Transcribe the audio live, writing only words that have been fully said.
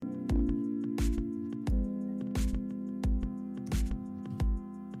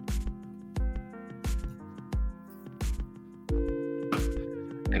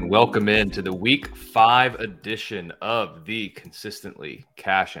and welcome into the Week 5 edition of the Consistently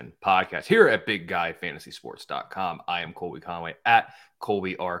Cashin podcast here at BigGuyFantasySports.com. I am Colby Conway at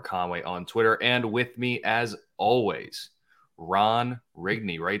Colby R. Conway on Twitter, and with me, as always, Ron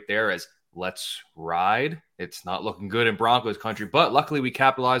Rigney right there as Let's Ride. It's not looking good in Broncos country, but luckily we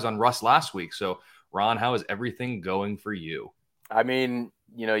capitalized on Russ last week. So, Ron, how is everything going for you? I mean,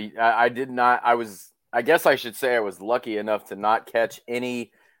 I guess I should say I was lucky enough to not catch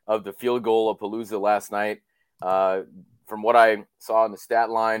any of the field goal of Palooza last night. From what I saw on the stat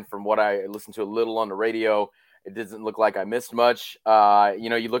line, from what I listened to a little on the radio, it doesn't look like I missed much.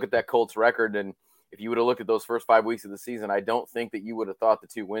 You look at that Colts record, and if you would have looked at those first 5 weeks of the season, I don't think that you would have thought the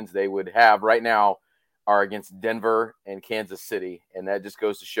two wins they would have right now are against Denver and Kansas City. And that just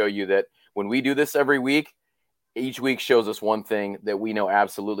goes to show you that when we do this every week, each week shows us one thing that we know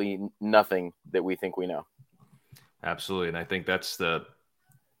absolutely nothing that we think we know. Absolutely. And I think that's the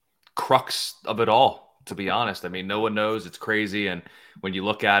crux of it all, to be honest. I mean, no one knows. It's crazy. And when you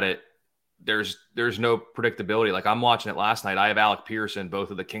look at it, there's no predictability. Like, I'm watching it last night. I have Alec Pearson,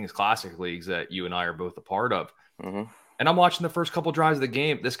 both of the Kings Classic leagues that you and I are both a part of. Mm-hmm. And I'm watching the first couple drives of the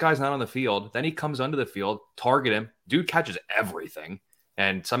game. This guy's not on the field. Then he comes onto the field, target him. Dude catches everything.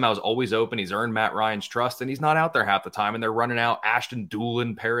 And somehow is always open. He's earned Matt Ryan's trust, and he's not out there half the time. And they're running out Ashton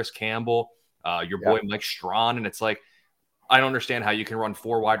Doolin, Paris Campbell, your boy Mike Strawn. And it's like, I don't understand how you can run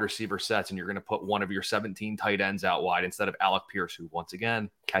 4 wide receiver sets and you're going to put one of your 17 tight ends out wide instead of Alec Pierce, who once again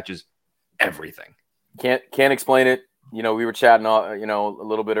catches everything. Can't explain it. We were chatting, a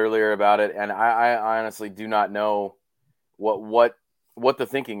little bit earlier about it, and I honestly do not know what the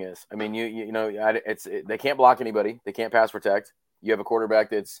thinking is. I mean, they can't block anybody. They can't pass protect. You have a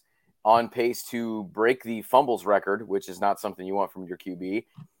quarterback that's on pace to break the fumbles record, which is not something you want from your QB.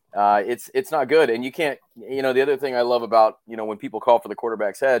 It's not good. And you can't, the other thing I love about, when people call for the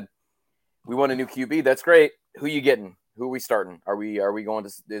quarterback's head, we want a new QB. That's great. Who you getting? Who are we starting? Are we going to,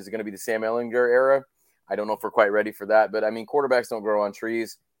 is it going to be the Sam Ehlinger era? I don't know if we're quite ready for that, but I mean, quarterbacks don't grow on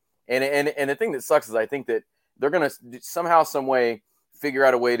trees. And the thing that sucks is I think that they're going to somehow, some way figure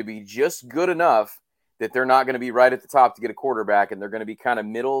out a way to be just good enough that they're not going to be right at the top to get a quarterback, and they're going to be kind of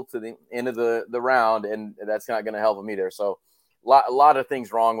middle to the end of the round, and that's not going to help them either. So a lot of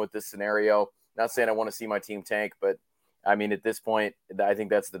things wrong with this scenario. Not saying I want to see my team tank, but I mean, at this point, I think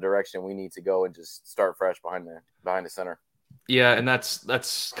that's the direction we need to go and just start fresh behind the center. Yeah, and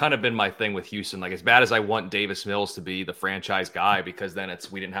that's kind of been my thing with Houston. Like, as bad as I want Davis Mills to be the franchise guy, because then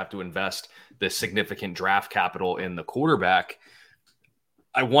we didn't have to invest this significant draft capital in the quarterback,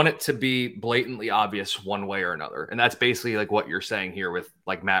 I want it to be blatantly obvious one way or another. And that's basically like what you're saying here with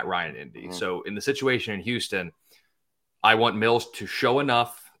like Matt Ryan and Indy. Mm-hmm. So in the situation in Houston, I want Mills to show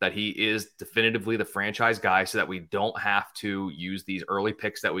enough that he is definitively the franchise guy so that we don't have to use these early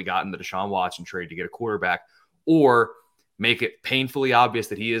picks that we got in the Deshaun Watson trade to get a quarterback, or make it painfully obvious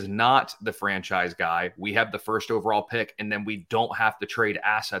that he is not the franchise guy. We have the first overall pick, and then we don't have to trade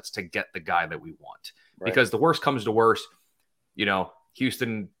assets to get the guy that we want. Right. Because the worst comes to worst,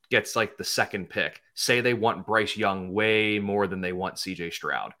 Houston gets like the second pick. Say they want Bryce Young way more than they want CJ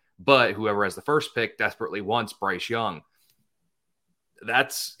Stroud, but whoever has the first pick desperately wants Bryce Young.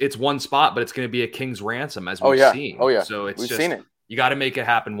 It's one spot, but it's going to be a king's ransom, as we've seen. Oh yeah. So we've seen it. You got to make it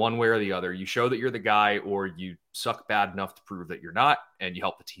happen one way or the other. You show that you're the guy, or you suck bad enough to prove that you're not, and you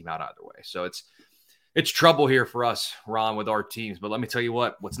help the team out either way. So it's trouble here for us, Ron, with our teams. But let me tell you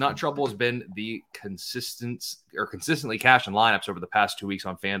what's not trouble has been the consistently cashing lineups over the past 2 weeks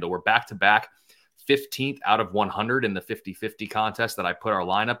on FanDuel. We're back-to-back 15th out of 100 in the 50-50 contest that I put our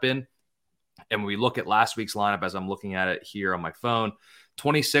lineup in. And when we look at last week's lineup, as I'm looking at it here on my phone,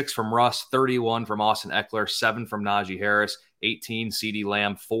 26 from Russ, 31 from Austin Eckler, 7 from Najee Harris, 18 CeeDee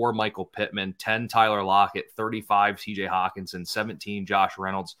Lamb, 4 Michael Pittman, 10 Tyler Lockett, 35 TJ Hawkinson, 17 Josh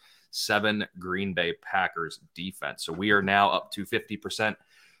Reynolds, 7 Green Bay Packers defense. So we are now up to 50%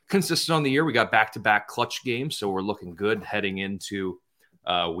 consistent on the year. We got back-to-back clutch games, so we're looking good heading into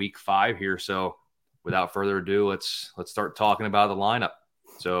week 5 here. So without further ado, let's start talking about the lineup.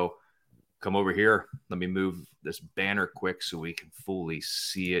 So come over here. Let me move this banner quick so we can fully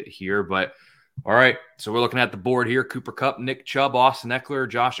see it here. But all right, so we're looking at the board here. Cooper Kupp, Nick Chubb, Austin Eckler,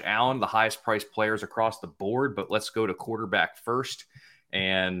 Josh Allen, the highest priced players across the board. But let's go to quarterback first.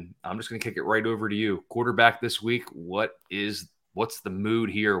 And I'm just going to kick it right over to you. Quarterback this week, what's the mood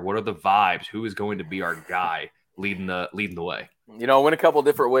here? What are the vibes? Who is going to be our guy leading the way? I went a couple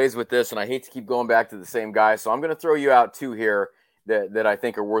different ways with this, and I hate to keep going back to the same guy. So I'm going to throw you out 2 here that I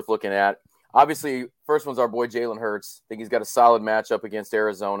think are worth looking at. Obviously, first one's our boy Jalen Hurts. I think he's got a solid matchup against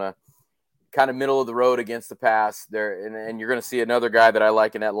Arizona. kind of middle of the road against the pass there. And you're going to see another guy that I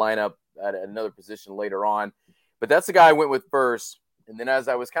like in that lineup at another position later on. But that's the guy I went with first. And then as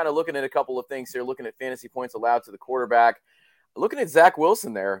I was kind of looking at a couple of things here, looking at fantasy points allowed to the quarterback, looking at Zach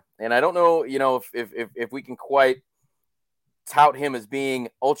Wilson there. And I don't know, if we can quite tout him as being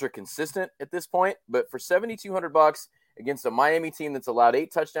ultra consistent at this point, but for $7,200 against a Miami team that's allowed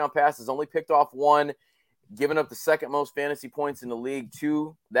 8 touchdown passes, only picked off 1, giving up the second most fantasy points in the league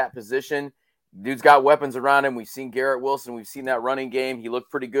to that position. Dude's got weapons around him. We've seen Garrett Wilson. We've seen that running game. He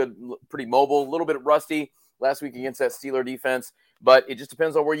looked pretty good, pretty mobile, a little bit rusty last week against that Steeler defense. But it just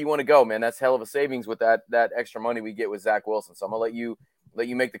depends on where you want to go, man. That's hell of a savings with that extra money we get with Zach Wilson. So I'm going to let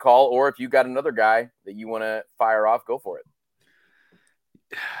you make the call. Or if you got another guy that you want to fire off, go for it.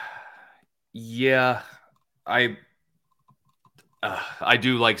 Yeah, I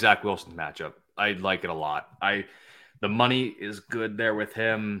do like Zach Wilson's matchup. I like it a lot. The money is good there with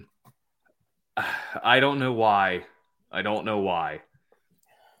him. I don't know why.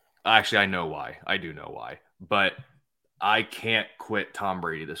 Actually, I know why. I do know why. But I can't quit Tom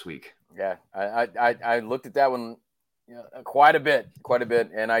Brady this week. Yeah, I looked at that one quite a bit,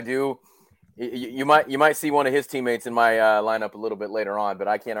 and I do. You might see one of his teammates in my lineup a little bit later on, but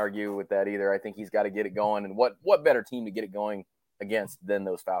I can't argue with that either. I think he's got to get it going, and what better team to get it going against than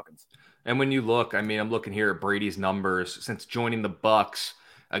those Falcons? And when you look, I mean, I'm looking here at Brady's numbers since joining the Bucs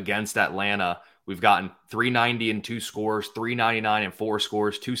against Atlanta. We've gotten 390 in 2 scores, 399 in 4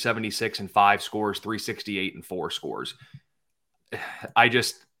 scores, 276 in 5 scores, 368 in 4 scores.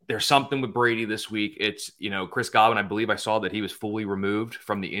 There's something with Brady this week. It's, Chris Godwin, I believe I saw that he was fully removed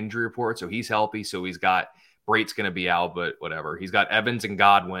from the injury report. So he's healthy. So he's got Brate's going to be out, but whatever. He's got Evans and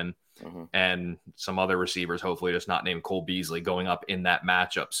Godwin and some other receivers, hopefully just not named Cole Beasley, going up in that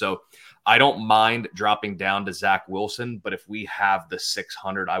matchup. So I don't mind dropping down to Zach Wilson, but if we have the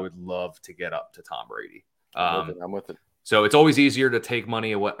 600, I would love to get up to Tom Brady. I'm with it. So it's always easier to take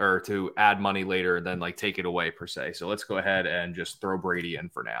money away or to add money later than like take it away per se. So let's go ahead and just throw Brady in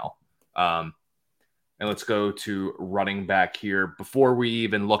for now. And let's go to running back here. Before we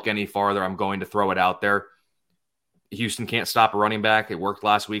even look any farther, I'm going to throw it out there. Houston can't stop a running back. It worked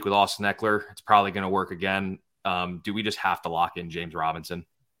last week with Austin Eckler. It's probably going to work again. Do we just have to lock in James Robinson?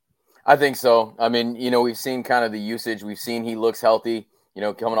 I think so. I mean, we've seen kind of the usage. We've seen he looks healthy,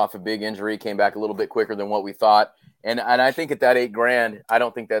 coming off a big injury, came back a little bit quicker than what we thought. And I think at that $8,000, I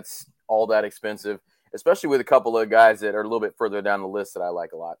don't think that's all that expensive, especially with a couple of guys that are a little bit further down the list that I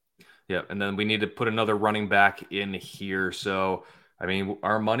like a lot. Yeah, and then we need to put another running back in here. So, I mean,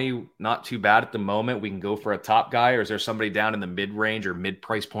 our money, not too bad at the moment. We can go for a top guy, or is there somebody down in the mid-range or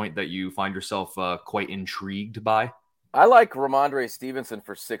mid-price point that you find yourself quite intrigued by? I like Ramondre Stevenson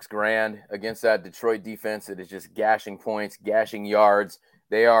for $6,000 against that Detroit defense. It is just gashing points, gashing yards.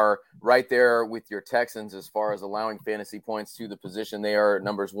 They are right there with your Texans as far as allowing fantasy points to the position. They are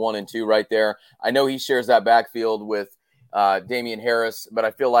numbers 1 and 2 right there. I know he shares that backfield with Damian Harris, but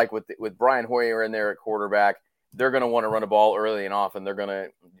I feel like with Brian Hoyer in there at quarterback, they're going to want to run a ball early and often. They're going to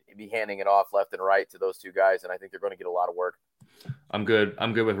be handing it off left and right to those two guys, and I think they're going to get a lot of work. I'm good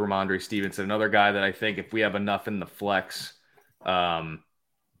with Ramondre Stevenson. Another guy that I think if we have enough in the flex,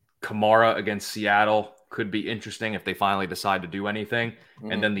 Kamara against Seattle could be interesting if they finally decide to do anything.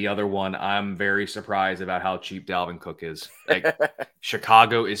 Mm-hmm. And then the other one, I'm very surprised about how cheap Dalvin Cook is. Like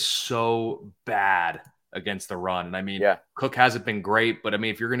Chicago is so bad against the run. And I mean, Cook hasn't been great, but I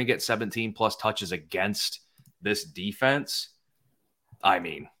mean, if you're going to get 17 plus touches against this defense, I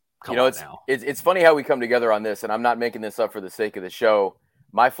mean, it's funny how we come together on this, and I'm not making this up for the sake of the show.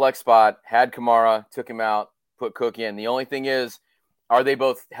 My flex spot had Kamara, took him out, put Cook in. The only thing is, are they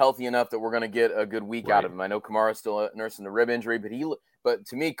both healthy enough that we're going to get a good week out of them? I know Kamara's still nursing the rib injury, but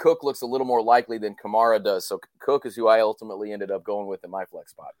to me, Cook looks a little more likely than Kamara does. So Cook is who I ultimately ended up going with in my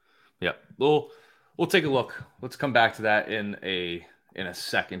flex spot. Yeah, we'll take a look. Let's come back to that in a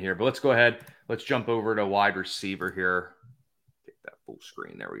second here, but let's go ahead. Let's jump over to wide receiver here. That full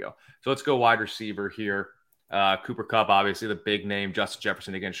screen. There we go. So let's go wide receiver here. Cooper Kupp, obviously the big name. Justin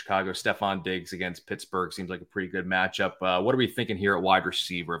Jefferson against Chicago. Stephon Diggs against Pittsburgh seems like a pretty good matchup. What are we thinking here at wide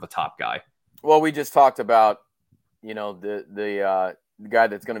receiver of a top guy? Well, we just talked about, the guy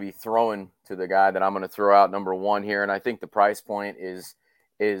that's going to be throwing to the guy that I'm going to throw out number 1 here, and I think the price point is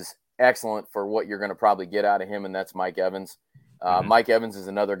excellent for what you're going to probably get out of him, and that's Mike Evans. Mike Evans is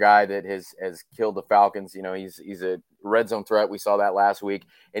another guy that has killed the Falcons. He's a red zone threat. We saw that last week.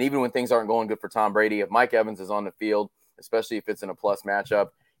 And even when things aren't going good for Tom Brady, if Mike Evans is on the field, especially if it's in a plus matchup,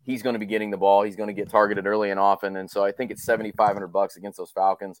 he's going to be getting the ball. He's going to get targeted early and often. And so I think it's $7,500 against those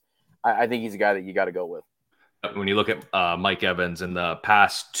Falcons. I think he's a guy that you got to go with. When you look at Mike Evans in the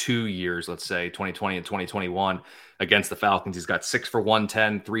past 2 years, let's say 2020 and 2021, against the Falcons, he's got 6 for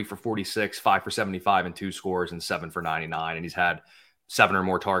 110, 3 for 46, 5 for 75, and 2 scores, and 7 for 99. And he's had 7 or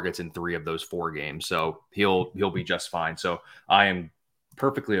more targets in 3 of those 4 games. So he'll be just fine. So I am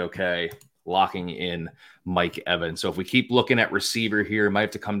perfectly okay locking in Mike Evans. So if we keep looking at receiver here, might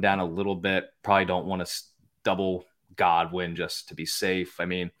have to come down a little bit. Probably don't want to double Godwin just to be safe. I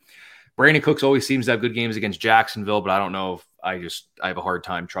mean, Brandon Cooks always seems to have good games against Jacksonville, but I don't know if I have a hard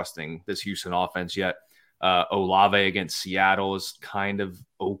time trusting this Houston offense yet. Olave against Seattle is kind of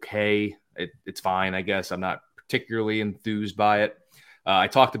okay. It's fine, I guess. I'm not particularly enthused by it. I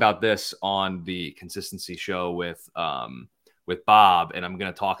talked about this on the consistency show with Bob, and I'm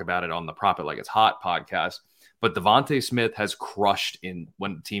going to talk about it on the Prop It Like It's Hot podcast. But Devontae Smith has crushed in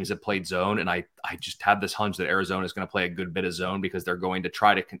when teams have played zone, and I just have this hunch that Arizona is going to play a good bit of zone because they're going to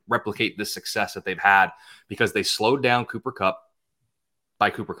try to replicate this success that they've had because they slowed down Cooper Kupp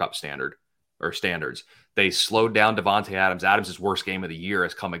by Cooper Kupp standards. They slowed down Devontae Adams. Adams' worst game of the year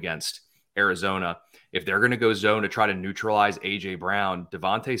has come against Arizona. If they're going to go zone to try to neutralize A.J. Brown,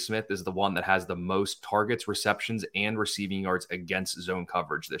 Devontae Smith is the one that has the most targets, receptions, and receiving yards against zone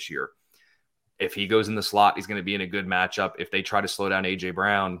coverage this year. If he goes in the slot, he's going to be in a good matchup. If they try to slow down A.J.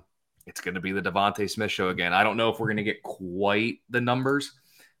 Brown, it's going to be the Devontae Smith show again. I don't know if we're going to get quite the numbers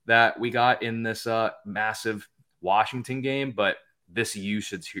that we got in this massive Washington game, but this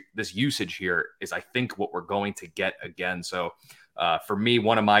usage here is, I think, what we're going to get again. So for me,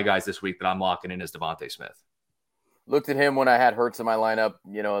 one of my guys this week that I'm locking in is Devontae Smith. Looked at him when I had Hurts in my lineup.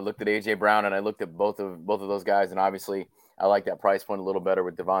 I looked at A.J. Brown, and I looked at both of those guys, and obviously I like that price point a little better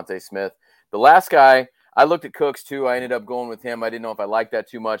with Devontae Smith. The last guy, I looked at Cooks too. I ended up going with him. I didn't know if I liked that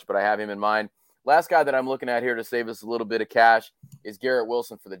too much, but I have him in mind. Last guy that I'm looking at here to save us a little bit of cash is Garrett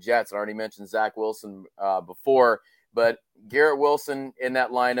Wilson for the Jets. I already mentioned Zach Wilson before, but Garrett Wilson in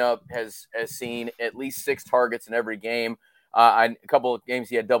that lineup has seen at least 6 targets in every game. A couple of games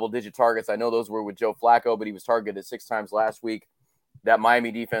he had double-digit targets. I know those were with Joe Flacco, but he was targeted 6 times last week. That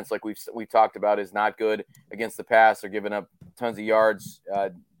Miami defense, like we've talked about, is not good against the pass. They're giving up tons of yards,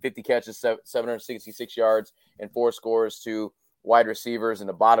 50 catches, 766 yards, and 4 scores to wide receivers in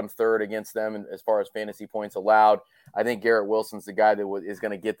the bottom third against them. And as far as fantasy points allowed, I think Garrett Wilson's the guy that is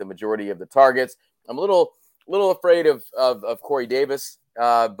going to get the majority of the targets. I'm a little afraid of Corey Davis,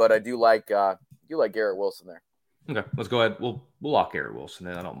 but I do like Garrett Wilson there. Okay, let's go ahead. We'll lock Garrett Wilson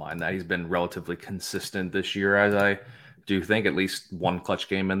in. I don't mind that. He's been relatively consistent this year, as I do think. At least 1 clutch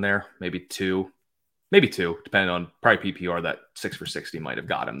game in there, maybe two, depending on probably PPR. That 6 for 60 might have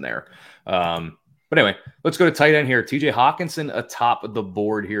got him there. But anyway, let's go to tight end here. TJ Hawkinson atop of the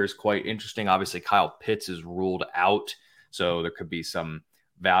board here is quite interesting. Obviously, Kyle Pitts is ruled out, so there could be some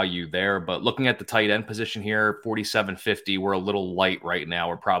value there. But looking at the tight end position here, 47.50, we're a little light right now.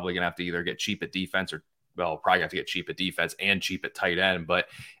 We're probably going to have to either get cheap at defense or probably have to get cheap at defense and cheap at tight end. But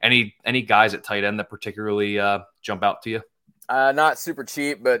any guys at tight end that particularly jump out to you? Not super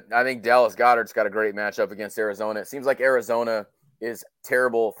cheap, but I think Dallas Goedert's got a great matchup against Arizona. It seems like Arizona is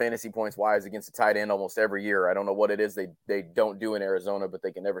terrible fantasy points wise against a tight end almost every year. I don't know what it is they don't do in Arizona, but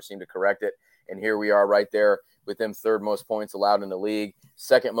they can never seem to correct it. And here we are right there with them, 3rd most points allowed in the league,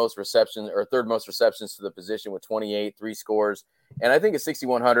 2nd most receptions or 3rd most receptions to the position with 28, 3 scores. And I think at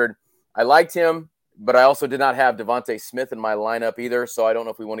 6,100, I liked him, but I also did not have Devontae Smith in my lineup either. So I don't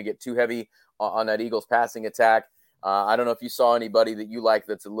know if we want to get too heavy on that Eagles passing attack. I don't know if you saw anybody that you like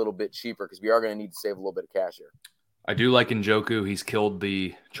that's a little bit cheaper, because we are going to need to save a little bit of cash here. I do like Njoku. He's killed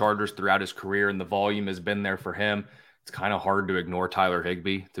the Chargers throughout his career, and the volume has been there for him. It's kind of hard to ignore Tyler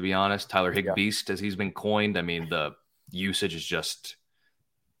Higbee, to be honest. Tyler Higbeast, as he's been coined. I mean, the usage is just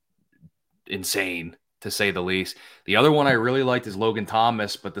insane, to say the least. The other one I really liked is Logan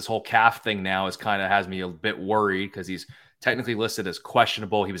Thomas, but this whole calf thing now is kind of has me a bit worried because he's technically listed as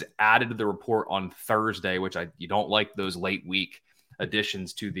questionable. He was added to the report on Thursday, which you don't like those late week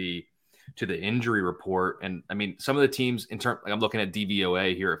additions to the injury report. And I mean, some of the teams I'm looking at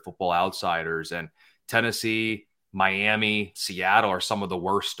DVOA here at Football Outsiders, and Tennessee, Miami, Seattle are some of the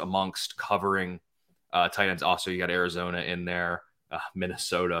worst amongst covering tight ends. Also, you got Arizona in there,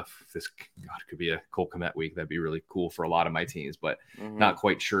 Minnesota. This could be a Cole Kmet week. That'd be really cool for a lot of my teams, but not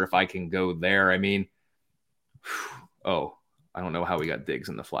quite sure if I can go there. I mean, I don't know how we got Diggs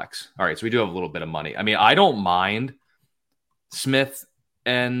in the flex. All right, so we do have a little bit of money. I mean, I don't mind Smith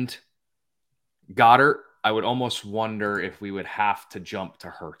and Goddard. I would almost wonder if we would have to jump to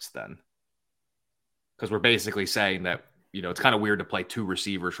Hurts then, because we're basically saying that, it's kind of weird to play 2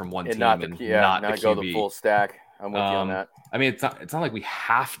 receivers from one team and not the QB. go the full stack. I'm with you on that. I mean, it's not like we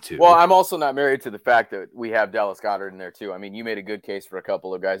have to. Well, I'm also not married to the fact that we have Dallas Goedert in there too. I mean, you made a good case for a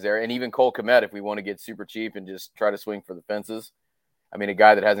couple of guys there, and even Cole Kmet if we want to get super cheap and just try to swing for the fences. I mean, a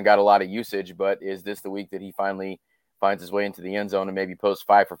guy that hasn't got a lot of usage, but is this the week that he finally finds his way into the end zone and maybe posts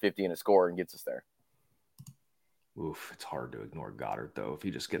 5 for 50 in a score and gets us there? Oof, it's hard to ignore Goddard though. If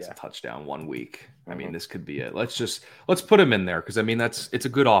he just gets a touchdown one week, I mean, Mm-hmm. this could be it. Let's put him in there because I mean it's a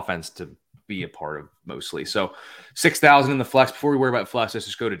good offense to be a part of mostly. So 6,000 in the flex. Before we worry about flex, let's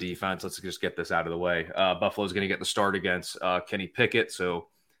just go to defense. Let's just get this out of the way. Buffalo's going to get the start against Kenny Pickett, so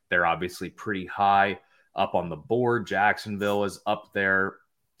they're obviously pretty high up on the board. Jacksonville is up there.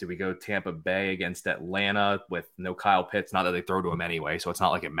 Do we go Tampa Bay against Atlanta with no Kyle Pitts? Not that they throw to him anyway, so it's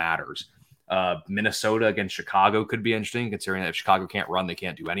not like it matters. Minnesota against Chicago could be interesting, considering that if Chicago can't run, they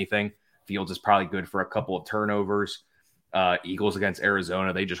can't do anything. Fields is probably good for a couple of turnovers. Eagles against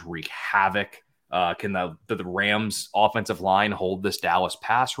Arizona, they just wreak havoc. Can the Rams offensive line hold this Dallas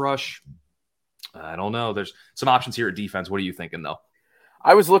pass rush? I don't know. There's some options here at defense. What are you thinking, though?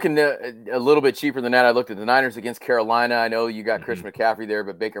 I was looking a little bit cheaper than that. I looked at the Niners against Carolina. I know you got Christian McCaffrey there,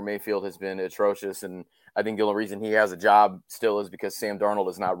 but Baker Mayfield has been atrocious, and I think the only reason he has a job still is because Sam Darnold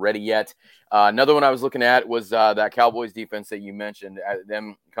is not ready yet. Another one I was looking at was that Cowboys defense that you mentioned,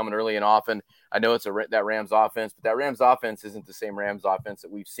 them coming early and often. I know it's that Rams offense, but that Rams offense isn't the same Rams offense that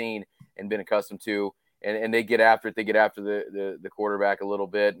we've seen and been accustomed to, and they get after it. They get after the quarterback a little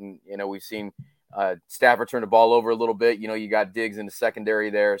bit, and we've seen Stafford turn the ball over a little bit. You got Diggs in the secondary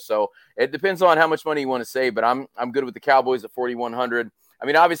there. So it depends on how much money you want to save, but I'm good with the Cowboys at 4,100. I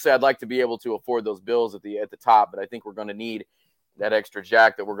mean, obviously I'd like to be able to afford those bills at the top, but I think we're going to need that extra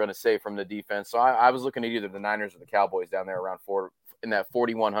jack that we're going to save from the defense. So I was looking at either the Niners or the Cowboys down there around in that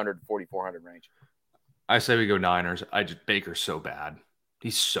 4,100 to 4,400 range. I say we go Niners. Baker's so bad.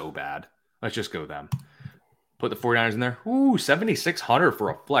 He's so bad. Let's just go them. Put the 49ers in there. Ooh, 7,600 for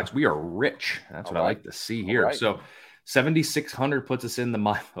a flex. We are rich. That's what I like to see here. Right. So 7,600 puts us in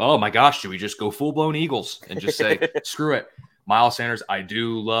the – oh, my gosh. Should we just go full-blown Eagles and just say, screw it? Miles Sanders, I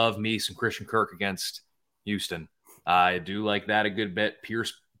do love me some Christian Kirk against Houston. I do like that a good bit.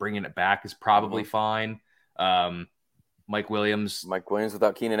 Pierce bringing it back is probably fine. Mike Williams.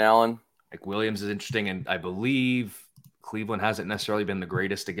 Without Keenan Allen. Mike Williams is interesting, and I believe – Cleveland hasn't necessarily been the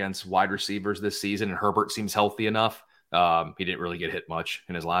greatest against wide receivers this season, and Herbert seems healthy enough. He didn't really get hit much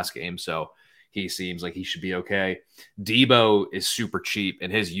in his last game, so he seems like he should be okay. Debo is super cheap,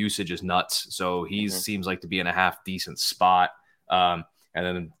 and his usage is nuts, so he seems like to be in a half decent spot. And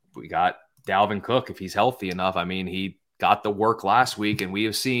then we got Dalvin Cook if he's healthy enough. I mean, he got the work last week, and we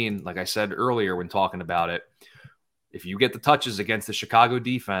have seen, like I said earlier when talking about it, if you get the touches against the Chicago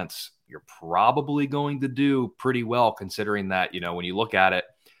defense, you're probably going to do pretty well considering that, when you look at it,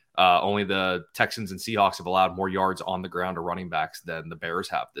 only the Texans and Seahawks have allowed more yards on the ground to running backs than the Bears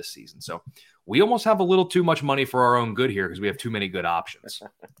have this season. So we almost have a little too much money for our own good here because we have too many good options.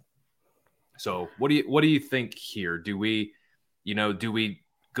 So what do you think here? Do we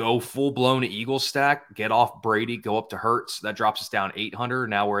go full-blown Eagles stack, get off Brady, go up to Hurts? That drops us down 800.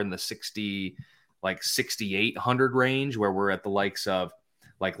 Now we're in the 6,800 range where we're at the likes of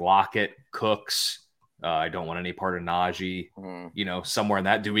like Lockett, Cooks. I don't want any part of Najee, somewhere in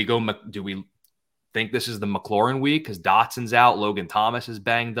that. Do we think this is the McLaurin week because Dotson's out, Logan Thomas is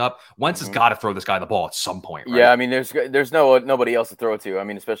banged up? Wentz has got to throw this guy the ball at some point, right? Yeah, I mean, there's nobody else to throw it to. I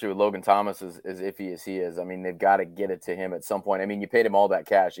mean, especially with Logan Thomas as iffy as he is. I mean, they've got to get it to him at some point. I mean, you paid him all that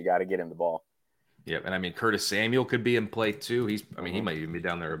cash. You got to get him the ball. Yeah, and I mean, Curtis Samuel could be in play too. He might even be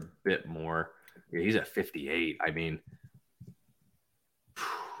down there a bit more. Yeah, he's at 58. I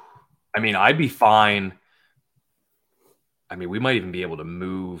mean, I'd be fine. I mean, we might even be able to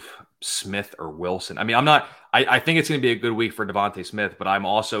move Smith or Wilson. I mean, I think it's going to be a good week for Devontae Smith, but I'm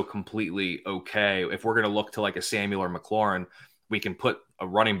also completely okay. If we're going to look to like a Samuel or McLaurin, we can put a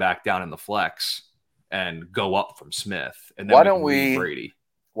running back down in the flex and go up from Smith. And then why don't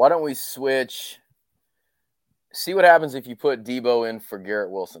we switch? See what happens if you put Debo in for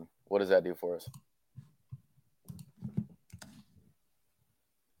Garrett Wilson. What does that do for us?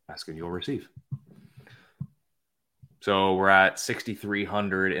 Asking you'll receive. So we're at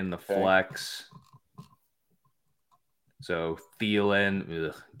 6,300 in the flex. So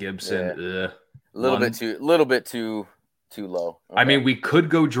Thielen, Gibson, a little bit too low. Okay. I mean, we could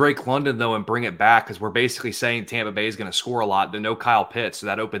go Drake London though and bring it back because we're basically saying Tampa Bay is going to score a lot. There's no Kyle Pitts, so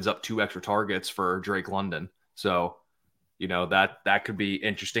that opens up 2 extra targets for Drake London. So, that could be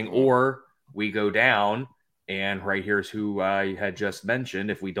interesting. Or we go down, and right here's who I had just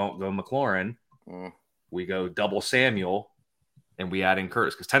mentioned. If we don't go McLaurin, we go double Samuel, and we add in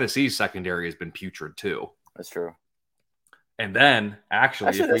Curtis because Tennessee's secondary has been putrid too. That's true. And then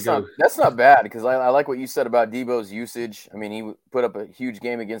actually, if we go, that's not bad because I like what you said about Debo's usage. I mean, he put up a huge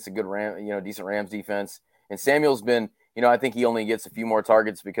game against a good decent Rams defense. And Samuel's been, I think he only gets a few more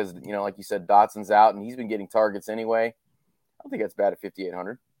targets because, like you said, Dotson's out and he's been getting targets anyway. I don't think that's bad at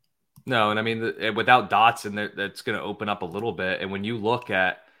 5,800. no, and I mean, without Dotson, that's going to open up a little bit. And when you look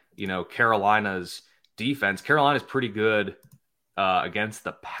at, Carolina's defense, Carolina's pretty good against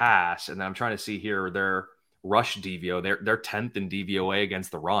the pass. And then I'm trying to see here their rush DVO. They're 10th in DVOA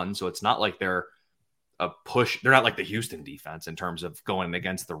against the run. So it's not like they're a push. They're not like the Houston defense in terms of going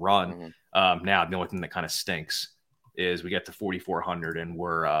against the run. Mm-hmm. Now, the only thing that kind of stinks is we get to 4,400 and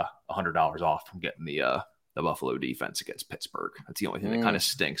we're $100 off from getting the Buffalo defense against Pittsburgh. That's the only thing that kind of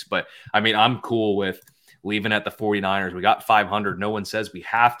stinks. But I mean, I'm cool with leaving at the 49ers. We got 500. No one says we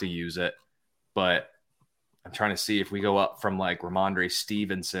have to use it, but I'm trying to see if we go up from like Ramondre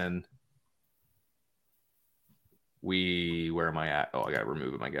Stevenson. Where am I at? Oh, I got to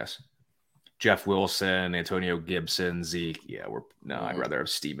remove him, I guess. Jeff Wilson, Antonio Gibson, Zeke. Yeah, I'd rather have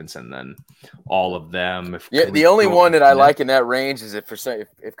Stevenson than all of them. The only one that I like in that range is if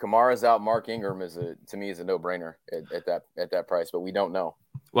Kamara's out, Mark Ingram is a no-brainer at that price, but we don't know.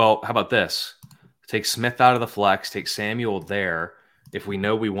 Well, how about this? Take Smith out of the flex, take Samuel there. If we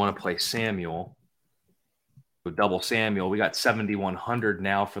know we want to play Samuel, with double Samuel, we got 7,100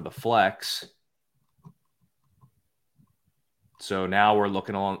 now for the flex. So now we're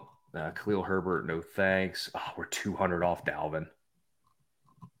looking on Khalil Herbert. No thanks. Oh, we're 200 off Dalvin.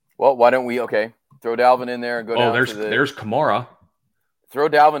 Well, why don't we throw Dalvin in there and go down to there's Kamara. Throw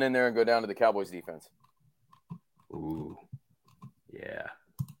Dalvin in there and go down to the Cowboys defense. Ooh. Yeah.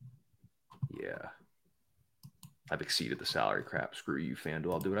 I've exceeded the salary crap. Screw you,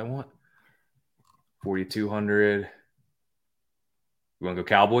 FanDuel. I'll do what I want. 4,200. You want to go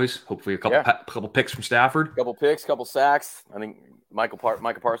Cowboys? Hopefully a couple picks from Stafford. Couple picks, couple sacks. I think Michael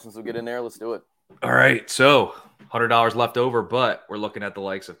Parsons will get in there. Let's do it. All right. So $100 left over, but we're looking at the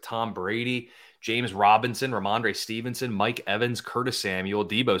likes of Tom Brady, James Robinson, Ramondre Stevenson, Mike Evans, Curtis Samuel,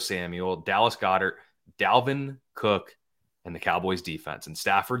 Debo Samuel, Dallas Goedert, Dalvin Cook, and the Cowboys defense. And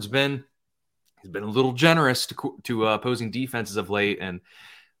Stafford's been a little generous to opposing defenses of late, and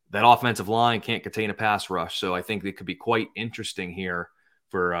that offensive line can't contain a pass rush. So I think it could be quite interesting here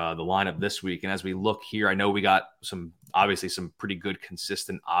for the lineup this week. And as we look here, I know we got some pretty good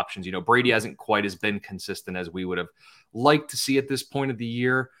consistent options. Brady hasn't quite as been consistent as we would have liked to see at this point of the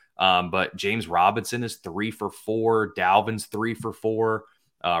year. But James Robinson is 3 for 4. Dalvin's 3 for 4.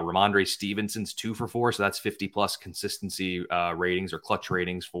 Ramondre Stevenson's 2 for 4. So that's 50 plus consistency ratings or clutch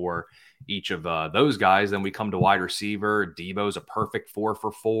ratings for each of those guys. Then we come to wide receiver. Debo's a perfect 4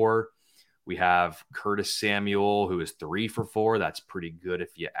 for 4. We have Curtis Samuel, who is 3 for 4. That's pretty good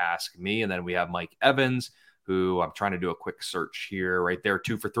if you ask me. And then we have Mike Evans, who I'm trying to do a quick search here right there,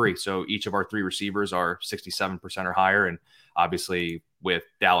 2 for 3. So each of our 3 receivers are 67% or higher. And obviously with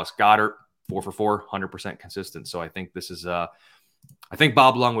Dallas Goedert, 4 for 4, 100% consistent. So I think this is I think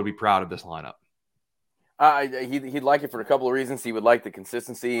Bob Lung would be proud of this lineup. He'd like it for a couple of reasons. He would like the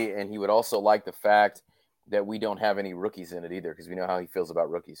consistency, and he would also like the fact that we don't have any rookies in it either, because we know how he feels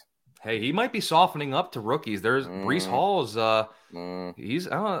about rookies. Hey, he might be softening up to rookies. There's Breece Hall's. He's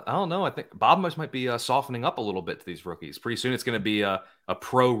I don't know. I think Bob might be softening up a little bit to these rookies. Pretty soon, it's going to be a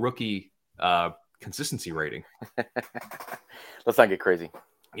pro rookie consistency rating. Let's not get crazy.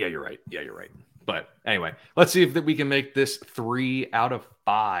 Yeah, you're right. But anyway, let's see if we can make this 3 out of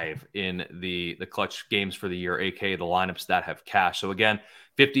 5 in the clutch games for the year, aka the lineups that have cash. So again,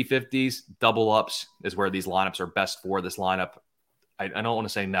 50-50s, double ups is where these lineups are best for. This lineup, I don't want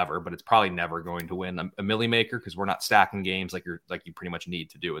to say never, but it's probably never going to win a milli maker because we're not stacking games like you pretty much need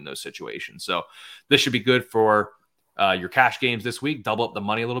to do in those situations. So this should be good for your cash games this week. Double up the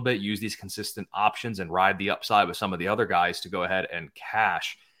money a little bit, use these consistent options, and ride the upside with some of the other guys to go ahead and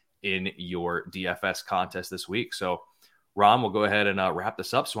cash in your DFS contest this week. So, Ron, we'll go ahead and wrap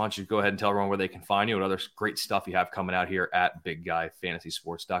this up. So why don't you go ahead and tell everyone where they can find you and other great stuff you have coming out here at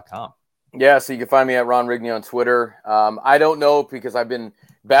BigGuyFantasySports.com. Yeah, so you can find me at Ron Rigney on Twitter. I don't know, because I've been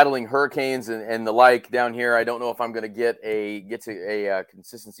battling hurricanes and the like down here. I don't know if I'm going to get to a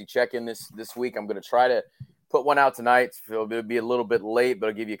consistency check-in this week. I'm going to try to put one out tonight. So it'll be a little bit late, but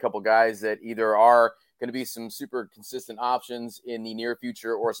I'll give you a couple guys that either are going to be some super consistent options in the near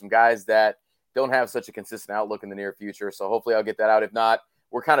future, or some guys that don't have such a consistent outlook in the near future. So hopefully I'll get that out. If not,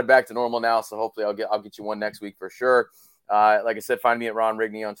 we're kind of back to normal now. So hopefully I'll get you one next week for sure. Like I said, find me at Ron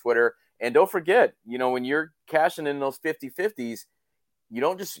Rigney on Twitter. And don't forget, when you're cashing in those 50-50s, you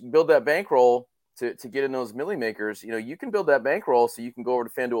don't just build that bankroll to get in those milli makers. You can build that bankroll so you can go over to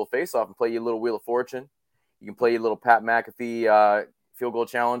FanDuel Face-Off and play your little Wheel of Fortune. You can play a little Pat McAfee field goal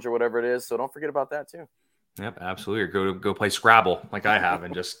challenge or whatever it is. So don't forget about that too. Yep, absolutely. Or go play Scrabble like I have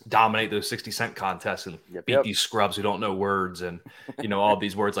and just dominate those 60-cent contests and beat these scrubs who don't know words and, all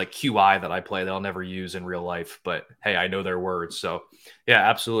these words like QI that I play that I'll never use in real life. But, hey, I know their words. So, yeah,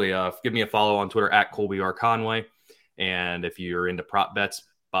 absolutely. Give me a follow on Twitter at Colby R. Conway. And if you're into prop bets,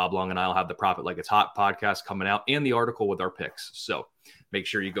 Bob Long and I will have the Prop It Like It's Hot podcast coming out and the article with our picks. So make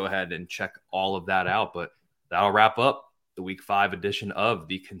sure you go ahead and check all of that out. But that'll wrap up the Week 5 edition of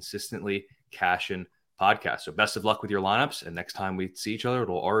the Consistently Cashin podcast. So best of luck with your lineups. And next time we see each other,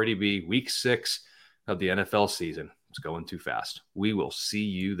 it'll already be Week 6 of the NFL season. It's going too fast. We will see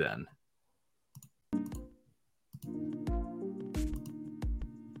you then.